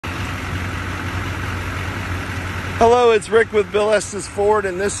Hello, it's Rick with Bill Estes Ford,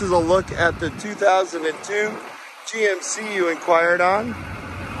 and this is a look at the 2002 GMC you inquired on.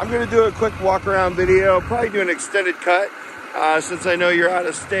 I'm going to do a quick walk around video, probably do an extended cut since I know you're out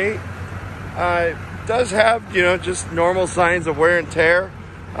of state. It does have, just normal signs of wear and tear,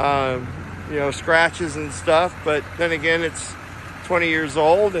 scratches and stuff, but then again, it's 20 years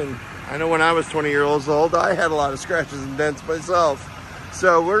old, and I know when I was 20 years old, I had a lot of scratches and dents myself.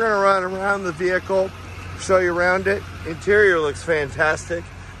 So we're going to run around the vehicle, show you around it. Interior looks fantastic.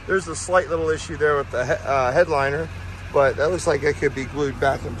 There's a slight little issue there with the headliner, but that looks like it could be glued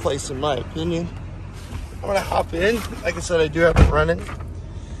back in place in my opinion. I'm gonna hop in. Like I said, I do have it running.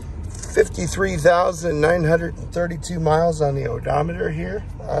 53,932 miles on the odometer here.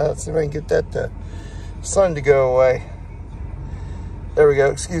 Let's see if I can get that sun to go away. There we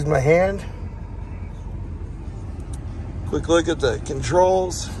go, excuse my hand. Quick look at the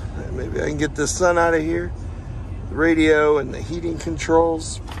controls. Maybe I can get the sun out of here. The radio and the heating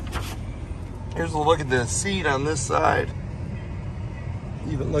controls. Here's a look at the seat on this side.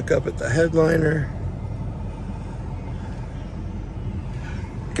 Even look up at the headliner.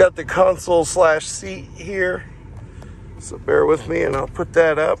 Got the console / seat here. So bear with me and I'll put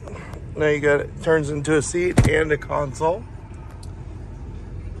that up. Now you got it turns into a seat and a console.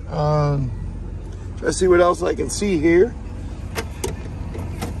 Try to see what else I can see here.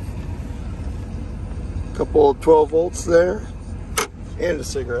 Couple of 12 volts there and a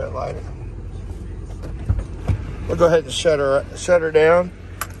cigarette lighter. We'll go ahead and shut her down.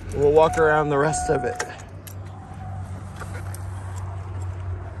 We'll walk around the rest of it.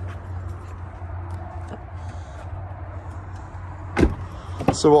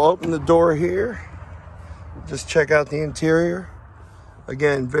 So we'll open the door here. Just check out the interior.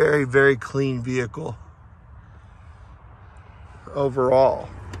 Again, very, very clean vehicle overall.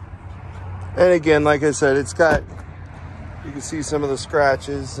 And again, like I said, it's got, you can see some of the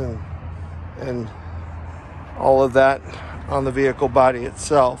scratches and all of that on the vehicle body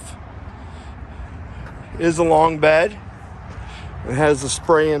itself. It is a long bed. It has a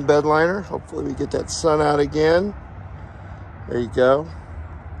spray-in bed liner. Hopefully we get that sun out again. There you go.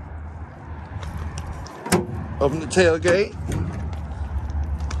 Open the tailgate.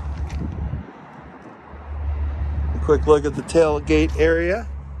 A quick look at the tailgate area.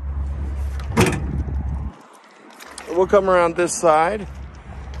 We'll come around this side.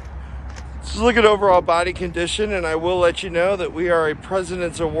 Let's look at overall body condition, and I will let you know that we are a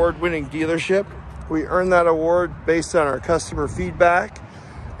President's Award-winning dealership. We earn that award based on our customer feedback,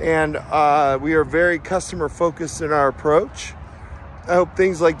 and we are very customer-focused in our approach. I hope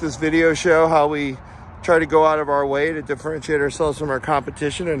things like this video show how we try to go out of our way to differentiate ourselves from our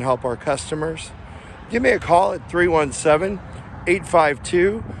competition and help our customers. Give me a call at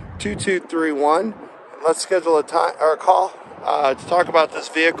 317-852-2231. Let's schedule a time or a call to talk about this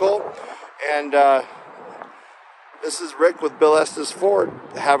vehicle. And this is Rick with Bill Estes Ford.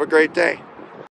 Have a great day.